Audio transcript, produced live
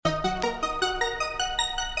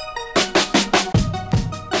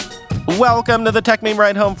Welcome to the Tech Meme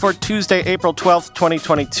Ride Home for Tuesday, April 12th,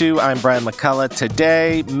 2022. I'm Brian McCullough.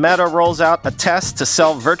 Today, Meta rolls out a test to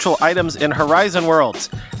sell virtual items in Horizon Worlds.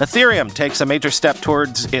 Ethereum takes a major step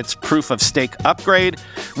towards its proof-of-stake upgrade.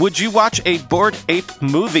 Would you watch a Bored Ape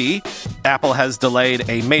movie? Apple has delayed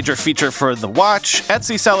a major feature for the watch.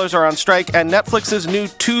 Etsy sellers are on strike, and Netflix's new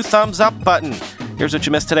 2 thumbs up button. Here's what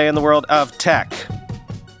you missed today in the world of tech.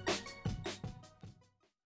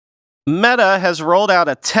 Meta has rolled out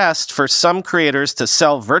a test for some creators to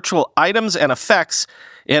sell virtual items and effects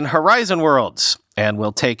in Horizon Worlds and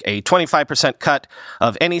will take a 25% cut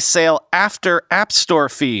of any sale after App Store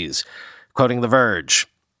fees, quoting The Verge.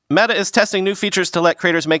 Meta is testing new features to let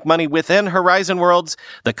creators make money within Horizon Worlds,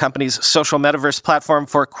 the company's social metaverse platform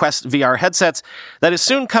for Quest VR headsets that is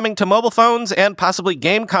soon coming to mobile phones and possibly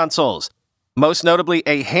game consoles. Most notably,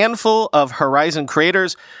 a handful of Horizon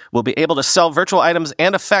creators will be able to sell virtual items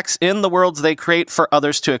and effects in the worlds they create for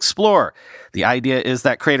others to explore. The idea is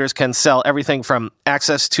that creators can sell everything from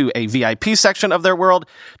access to a VIP section of their world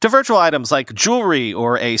to virtual items like jewelry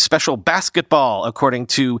or a special basketball, according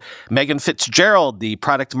to Megan Fitzgerald, the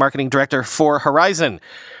product marketing director for Horizon.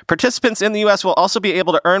 Participants in the U.S. will also be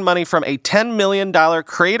able to earn money from a $10 million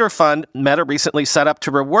creator fund Meta recently set up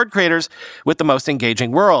to reward creators with the most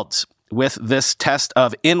engaging worlds. With this test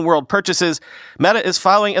of in-world purchases, Meta is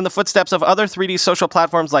following in the footsteps of other 3D social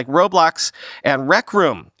platforms like Roblox and Rec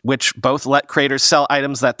Room, which both let creators sell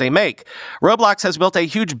items that they make. Roblox has built a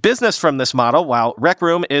huge business from this model, while Rec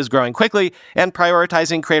Room is growing quickly and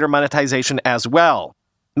prioritizing creator monetization as well.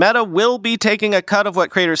 Meta will be taking a cut of what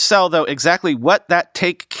creators sell, though exactly what that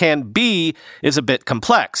take can be is a bit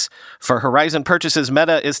complex. For Horizon purchases,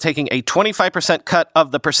 Meta is taking a 25% cut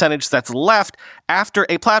of the percentage that's left after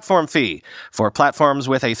a platform fee. For platforms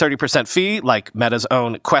with a 30% fee, like Meta's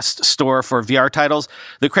own Quest store for VR titles,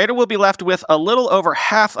 the creator will be left with a little over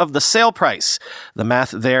half of the sale price. The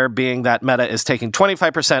math there being that Meta is taking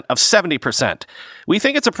 25% of 70%. We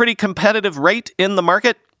think it's a pretty competitive rate in the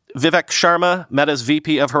market. Vivek Sharma, Meta's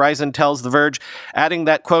VP of Horizon, tells The Verge, adding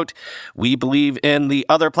that, quote, "We believe in the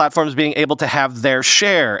other platforms being able to have their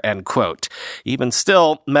share," end quote. Even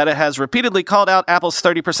still, Meta has repeatedly called out Apple's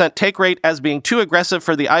 30% take rate as being too aggressive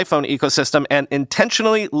for the iPhone ecosystem and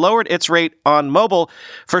intentionally lowered its rate on mobile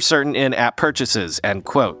for certain in-app purchases, end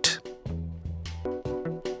quote.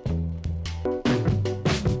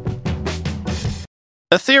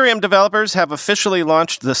 Ethereum developers have officially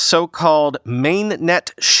launched the so-called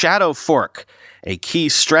mainnet shadow fork, a key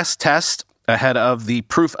stress test ahead of the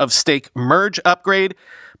proof-of-stake merge upgrade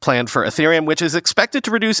planned for Ethereum, which is expected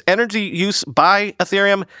to reduce energy use by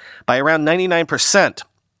Ethereum by around 99%,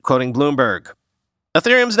 quoting Bloomberg.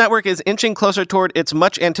 Ethereum's network is inching closer toward its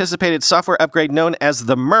much-anticipated software upgrade known as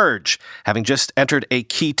the merge, having just entered a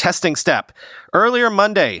key testing step. Earlier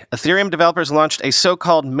Monday, Ethereum developers launched a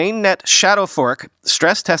so-called mainnet shadow fork,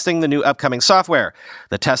 stress testing the new upcoming software.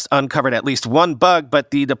 The test uncovered at least one bug,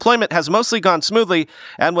 but the deployment has mostly gone smoothly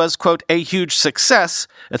and was, quote, "a huge success,"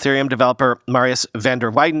 Ethereum developer Marius van der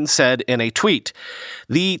Weyden said in a tweet.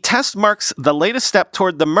 The test marks the latest step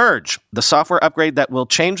toward the merge, the software upgrade that will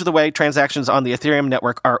change the way transactions on the Ethereum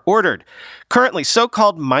network are ordered. Currently,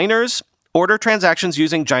 so-called miners order transactions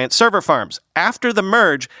using giant server farms. After the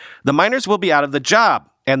merge, the miners will be out of the job,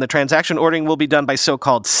 and the transaction ordering will be done by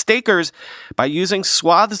so-called stakers by using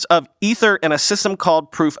swaths of Ether in a system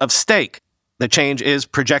called Proof of Stake. The change is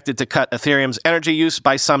projected to cut Ethereum's energy use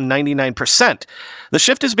by some 99%. The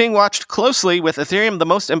shift is being watched closely, with Ethereum the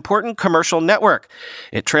most important commercial network.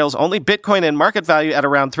 It trails only Bitcoin in market value at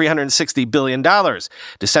around $360 billion.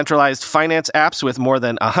 Decentralized finance apps with more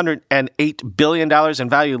than $108 billion in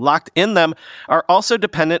value locked in them are also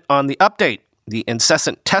dependent on the update. The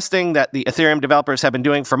incessant testing that the Ethereum developers have been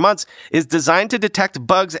doing for months is designed to detect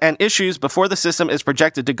bugs and issues before the system is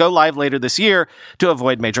projected to go live later this year to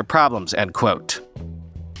avoid major problems, end quote.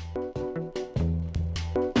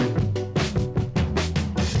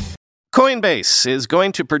 Coinbase is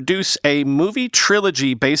going to produce a movie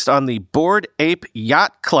trilogy based on the Bored Ape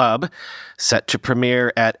Yacht Club, set to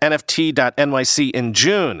premiere at NFT.NYC in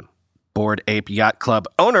June. Bored Ape Yacht Club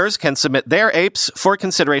owners can submit their apes for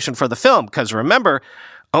consideration for the film, because remember,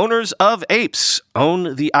 owners of apes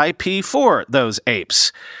own the IP for those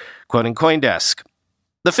apes, quoting CoinDesk.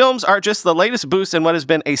 The films are just the latest boost in what has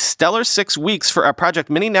been a stellar 6 weeks for a project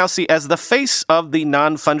many now see as the face of the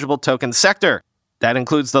non-fungible token sector. That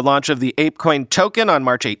includes the launch of the ApeCoin token on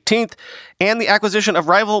March 18th and the acquisition of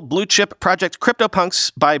rival blue-chip project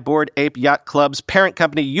CryptoPunks by Bored Ape Yacht Club's parent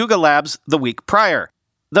company Yuga Labs the week prior.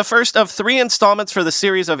 The first of 3 installments for the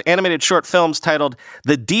series of animated short films titled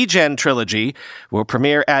The D-Gen Trilogy will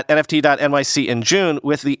premiere at NFT.NYC in June,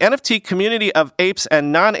 with the NFT community of apes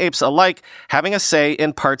and non-apes alike having a say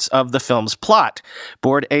in parts of the film's plot.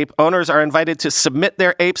 Bored Ape owners are invited to submit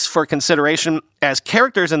their apes for consideration as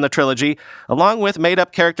characters in the trilogy, along with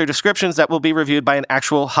made-up character descriptions that will be reviewed by an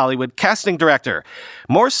actual Hollywood casting director.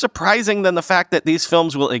 More surprising than the fact that these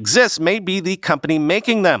films will exist may be the company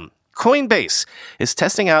making them. Coinbase is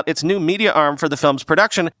testing out its new media arm for the film's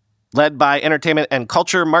production, led by entertainment and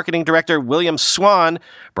culture marketing director William Swan,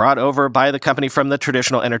 brought over by the company from the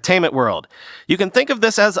traditional entertainment world. You can think of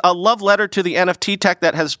this as a love letter to the NFT tech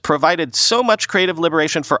that has provided so much creative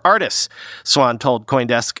liberation for artists. Swan told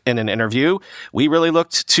CoinDesk in an interview, "We really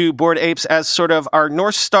looked to Bored Apes as sort of our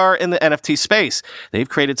North Star in the NFT space. They've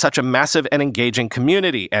created such a massive and engaging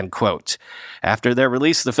community," end quote. After their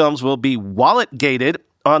release, the films will be wallet-gated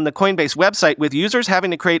on the Coinbase website, with users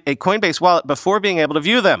having to create a Coinbase wallet before being able to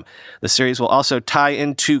view them. The series will also tie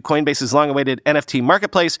into Coinbase's long-awaited NFT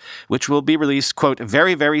marketplace, which will be released, quote,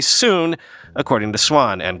 very, very soon, according to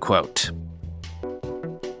Swan, end quote.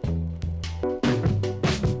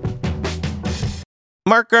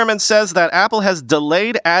 Mark Gurman says that Apple has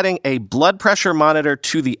delayed adding a blood pressure monitor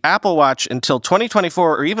to the Apple Watch until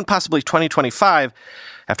 2024 or even possibly 2025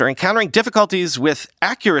 after encountering difficulties with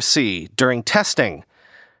accuracy during testing.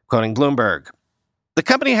 Quoting Bloomberg, "The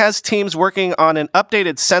company has teams working on an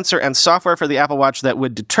updated sensor and software for the Apple Watch that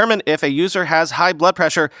would determine if a user has high blood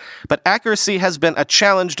pressure, but accuracy has been a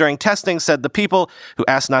challenge during testing," said the people, who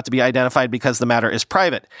asked not to be identified because the matter is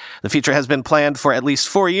private. "The feature has been planned for at least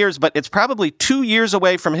 4 years, but it's probably 2 years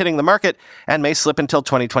away from hitting the market and may slip until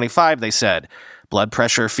 2025, they said. Blood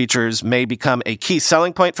pressure features may become a key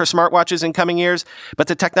selling point for smartwatches in coming years, but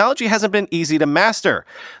the technology hasn't been easy to master.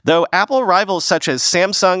 Though Apple rivals such as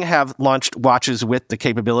Samsung have launched watches with the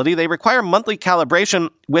capability, they require monthly calibration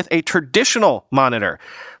with a traditional monitor.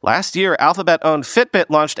 Last year, Alphabet-owned Fitbit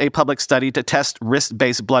launched a public study to test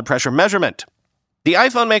wrist-based blood pressure measurement. The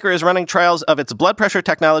iPhone maker is running trials of its blood pressure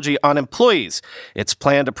technology on employees. Its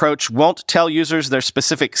planned approach won't tell users their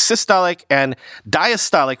specific systolic and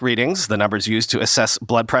diastolic readings, the numbers used to assess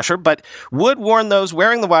blood pressure, but would warn those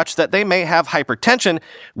wearing the watch that they may have hypertension,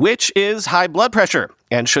 which is high blood pressure,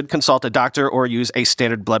 and should consult a doctor or use a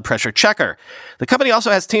standard blood pressure checker. The company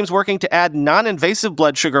also has teams working to add non-invasive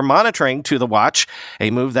blood sugar monitoring to the watch,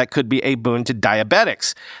 a move that could be a boon to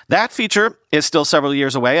diabetics. That feature is still several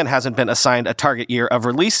years away and hasn't been assigned a target year of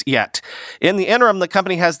release yet. In the interim, the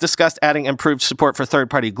company has discussed adding improved support for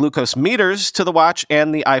third-party glucose meters to the watch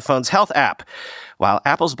and the iPhone's health app. While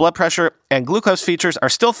Apple's blood pressure and glucose features are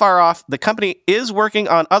still far off, the company is working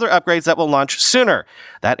on other upgrades that will launch sooner.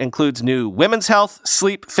 That includes new women's health,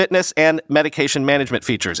 sleep, fitness, and medication management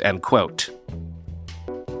features, end quote.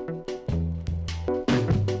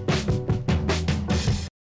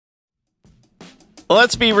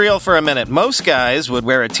 Let's be real for a minute. Most guys would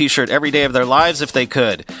wear a t-shirt every day of their lives if they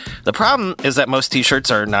could. The problem is that most t-shirts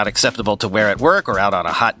are not acceptable to wear at work or out on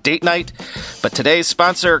a hot date night. But today's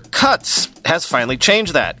sponsor, Cuts, has finally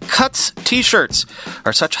changed that. Cuts t-shirts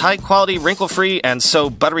are such high-quality, wrinkle-free, and so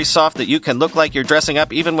buttery soft that you can look like you're dressing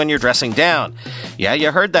up even when you're dressing down. Yeah,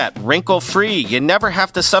 you heard that. Wrinkle-free. You never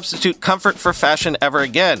have to substitute comfort for fashion ever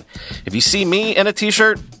again. If you see me in a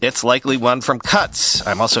t-shirt, it's likely one from Cuts.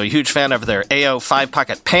 I'm also a huge fan of their AO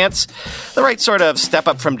 5-pocket pants. The right sort of step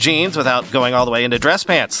up from jeans without going all the way into dress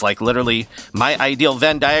pants, like literally my ideal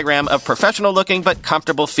Venn diagram of professional looking but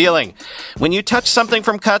comfortable feeling. When you touch something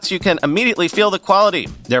from Cuts, you can immediately feel the quality.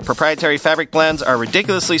 Their proprietary fabric blends are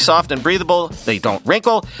ridiculously soft and breathable, they don't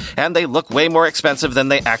wrinkle, and they look way more expensive than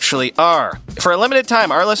they actually are. For a limited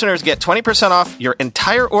time, our listeners get 20% off your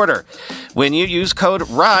entire order when you use code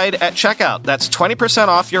RIDE at checkout. That's 20%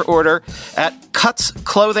 off your order at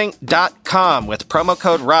cutsclothing.com with promo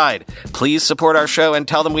code RIDE. Please support our show and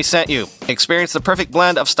tell them we sent you. Experience the perfect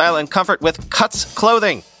blend of style and comfort with Cuts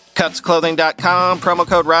Clothing. Cutsclothing.com, promo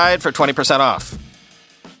code RIDE for 20% off.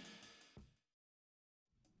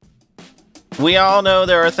 We all know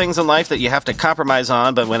there are things in life that you have to compromise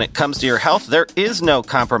on, but when it comes to your health, there is no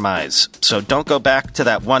compromise. So don't go back to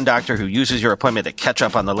that one doctor who uses your appointment to catch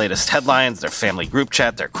up on the latest headlines, their family group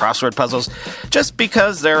chat, their crossword puzzles, just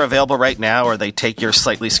because they're available right now or they take your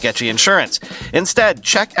slightly sketchy insurance. Instead,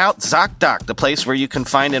 check out ZocDoc, the place where you can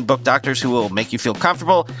find and book doctors who will make you feel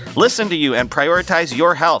comfortable, listen to you, and prioritize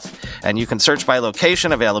your health. And you can search by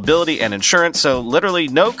location, availability, and insurance, so literally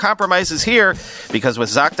no compromises here, because with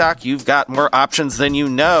ZocDoc, you've got more options than you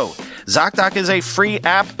know. ZocDoc is a free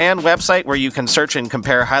app and website where you can search and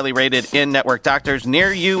compare highly rated in-network doctors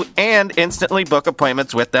near you and instantly book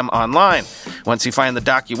appointments with them online. Once you find the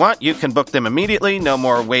doc you want, you can book them immediately. No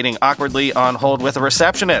more waiting awkwardly on hold with a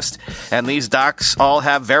receptionist. And these docs all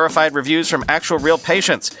have verified reviews from actual real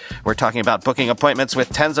patients. We're talking about booking appointments with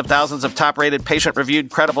tens of thousands of top-rated,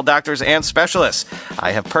 patient-reviewed, credible doctors and specialists.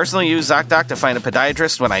 I have personally used ZocDoc to find a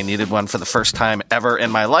podiatrist when I needed one for the first time ever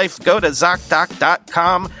in my life. Go to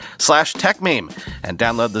ZocDoc.com/techmeme and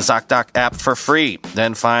download the ZocDoc app for free.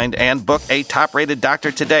 Then find and book a top-rated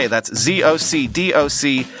doctor today. That's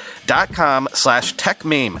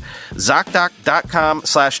ZocDoc.com/techmeme.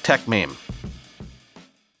 ZocDoc.com/techmeme.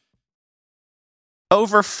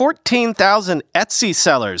 Over 14,000 Etsy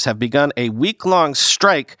sellers have begun a week-long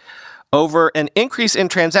strike over an increase in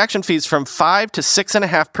transaction fees from 5 to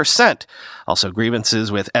 6.5%. Also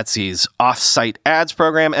grievances with Etsy's off-site ads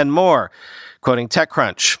program and more. Quoting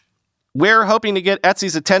TechCrunch, "We're hoping to get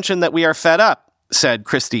Etsy's attention that we are fed up," said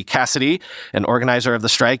Christy Cassidy, an organizer of the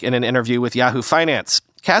strike, in an interview with Yahoo Finance.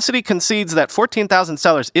 Cassidy concedes that 14,000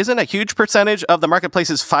 sellers isn't a huge percentage of the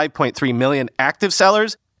marketplace's 5.3 million active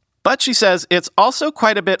sellers, but she says it's also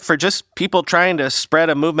quite a bit for just people trying to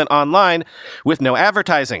spread a movement online with no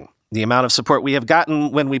advertising. The amount of support we have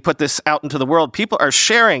gotten when we put this out into the world, people are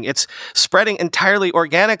sharing. It's spreading entirely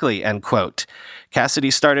organically, end quote. Cassidy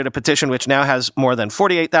started a petition which now has more than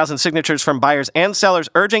 48,000 signatures from buyers and sellers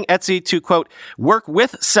urging Etsy to, quote, work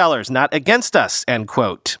with sellers, not against us, end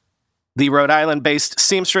quote. The Rhode Island-based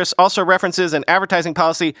seamstress also references an advertising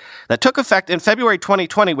policy that took effect in February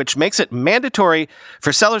 2020, which makes it mandatory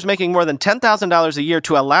for sellers making more than $10,000 a year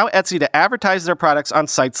to allow Etsy to advertise their products on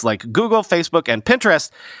sites like Google, Facebook, and Pinterest,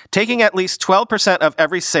 taking at least 12% of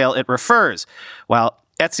every sale it refers. While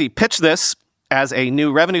Etsy pitched this as a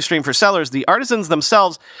new revenue stream for sellers, the artisans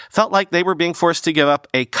themselves felt like they were being forced to give up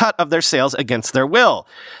a cut of their sales against their will.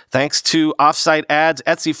 Thanks to off-site ads,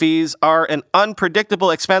 Etsy fees are an unpredictable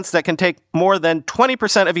expense that can take more than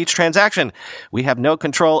 20% of each transaction. We have no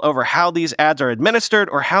control over how these ads are administered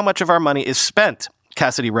or how much of our money is spent,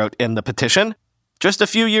 Cassidy wrote in the petition. Just a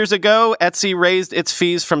few years ago, Etsy raised its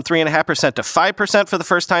fees from 3.5% to 5% for the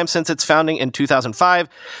first time since its founding in 2005,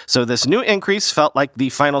 so this new increase felt like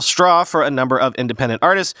the final straw for a number of independent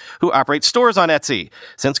artists who operate stores on Etsy.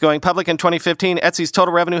 Since going public in 2015, Etsy's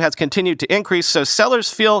total revenue has continued to increase, so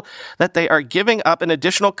sellers feel that they are giving up an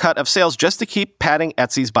additional cut of sales just to keep padding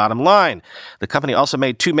Etsy's bottom line. The company also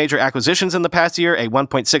made two major acquisitions in the past year, a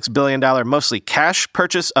 $1.6 billion mostly cash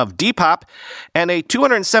purchase of Depop and a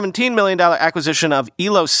 $217 million acquisition of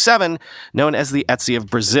Elo7, known as the Etsy of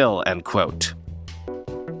Brazil, end quote.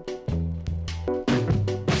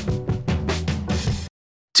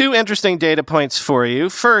 Two interesting data points for you.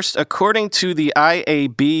 First, according to the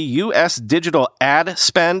IAB, U.S. digital ad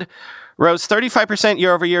spend rose 35%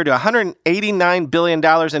 year over year to $189 billion in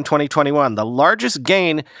 2021, the largest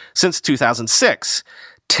gain since 2006.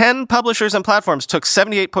 10 publishers and platforms took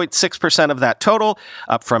 78.6% of that total,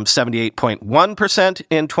 up from 78.1%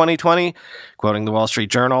 in 2020, quoting the Wall Street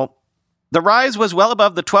Journal. The rise was well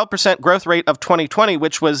above the 12% growth rate of 2020,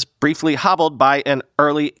 which was briefly hobbled by an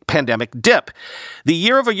early pandemic dip. The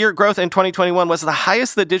year-over-year growth in 2021 was the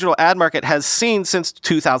highest the digital ad market has seen since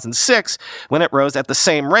 2006, when it rose at the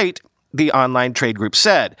same rate, the online trade group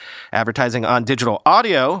said. Advertising on digital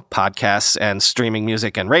audio, podcasts, and streaming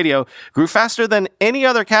music and radio grew faster than any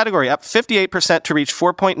other category, up 58% to reach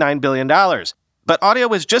 $4.9 billion. But audio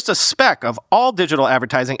was just a speck of all digital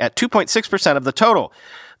advertising at 2.6% of the total.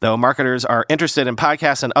 Though marketers are interested in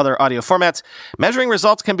podcasts and other audio formats, measuring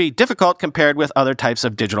results can be difficult compared with other types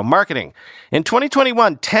of digital marketing. In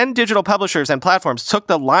 2021, 10 digital publishers and platforms took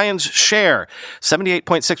the lion's share,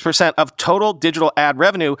 78.6% of total digital ad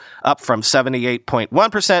revenue, up from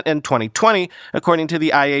 78.1% in 2020, according to the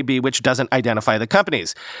IAB, which doesn't identify the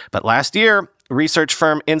companies. But last year, research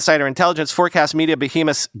firm Insider Intelligence forecast media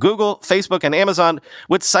behemoths Google, Facebook, and Amazon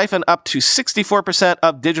would siphon up to 64%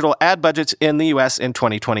 of digital ad budgets in the U.S. in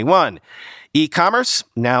 2021. E-commerce,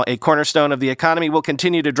 now a cornerstone of the economy, will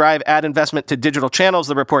continue to drive ad investment to digital channels,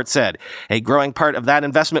 the report said. A growing part of that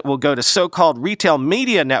investment will go to so-called retail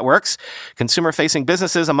media networks. Consumer-facing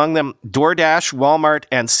businesses, among them DoorDash, Walmart,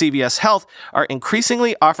 and CVS Health, are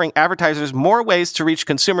increasingly offering advertisers more ways to reach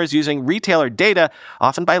consumers using retailer data,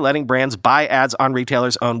 often by letting brands buy ads on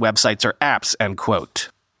retailers' own websites or apps, end quote.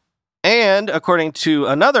 And, according to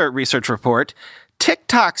another research report,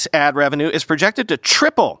 TikTok's ad revenue is projected to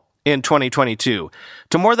triple in 2022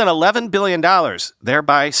 to more than $11 billion,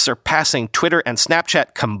 thereby surpassing Twitter and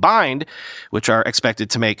Snapchat combined, which are expected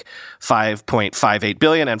to make $5.58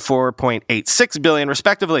 billion and $4.86 billion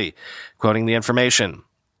respectively, quoting the information.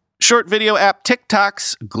 Short video app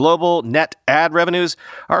TikTok's global net ad revenues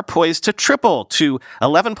are poised to triple to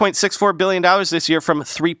 $11.64 billion this year from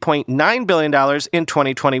 $3.9 billion in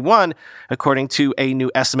 2021, according to a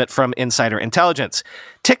new estimate from Insider Intelligence.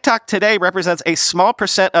 TikTok today represents a small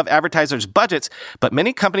percent of advertisers' budgets, but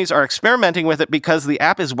many companies are experimenting with it because the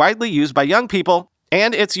app is widely used by young people,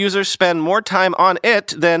 and its users spend more time on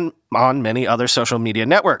it than on many other social media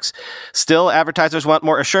networks. Still, advertisers want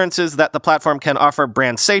more assurances that the platform can offer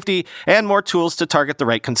brand safety and more tools to target the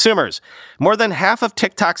right consumers. More than half of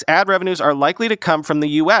TikTok's ad revenues are likely to come from the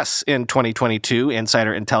U.S. in 2022,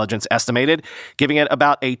 Insider Intelligence estimated, giving it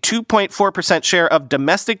about a 2.4% share of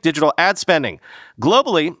domestic digital ad spending.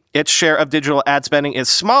 Globally, its share of digital ad spending is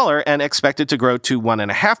smaller and expected to grow to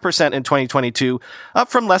 1.5% in 2022, up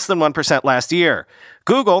from less than 1% last year.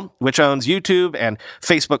 Google, which owns YouTube and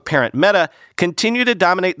Facebook parent Meta, continue to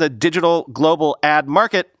dominate the digital global ad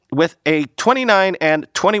market with a 29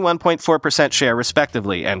 and 21.4% share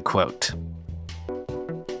respectively, end quote.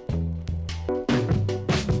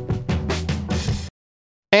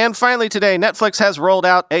 And finally today, Netflix has rolled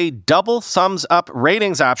out a double thumbs up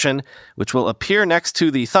ratings option, which will appear next to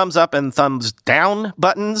the thumbs up and thumbs down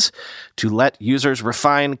buttons to let users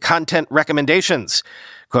refine content recommendations.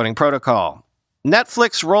 Quoting Protocol,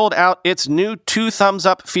 Netflix rolled out its new 2 thumbs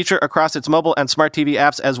up feature across its mobile and smart TV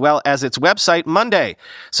apps as well as its website Monday.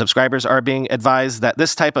 Subscribers are being advised that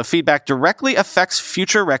this type of feedback directly affects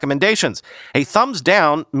future recommendations. A thumbs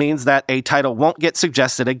down means that a title won't get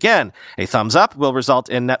suggested again. A thumbs up will result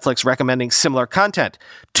in Netflix recommending similar content.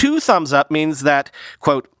 2 thumbs up means that,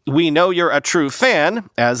 quote, "We know you're a true fan,"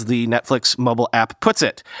 as the Netflix mobile app puts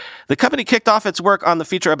it. The company kicked off its work on the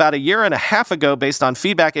feature about a year and a half ago based on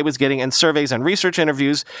feedback it was getting in surveys and research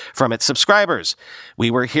interviews from its subscribers. "We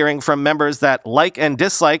were hearing from members that like and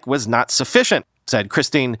dislike was not sufficient," said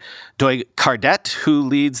Christine Doig-Cardet, who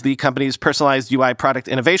leads the company's personalized UI product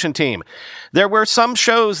innovation team. "There were some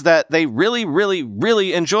shows that they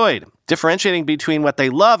really enjoyed. Differentiating between what they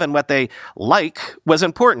love and what they like was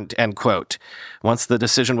important," end quote. Once the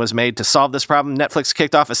decision was made to solve this problem, Netflix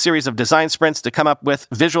kicked off a series of design sprints to come up with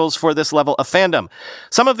visuals for this level of fandom.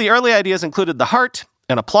 Some of the early ideas included the heart,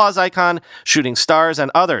 an applause icon, shooting stars,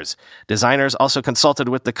 and others. Designers also consulted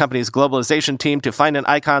with the company's globalization team to find an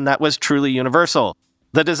icon that was truly universal.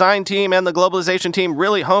 The design team and the globalization team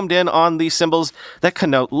really homed in on the symbols that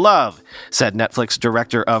connote love, said Netflix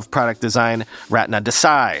Director of Product Design Ratna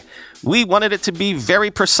Desai. "We wanted it to be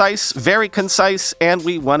very precise, very concise, and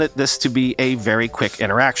we wanted this to be a very quick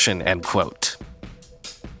interaction," end quote.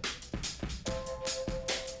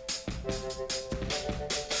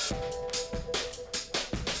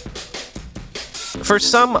 For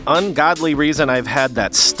some ungodly reason, I've had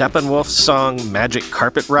that Steppenwolf song Magic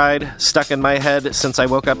Carpet Ride stuck in my head since I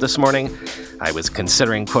woke up this morning. I was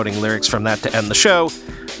considering quoting lyrics from that to end the show,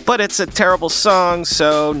 but it's a terrible song,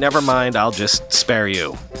 so never mind, I'll just spare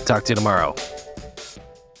you. Talk to you tomorrow.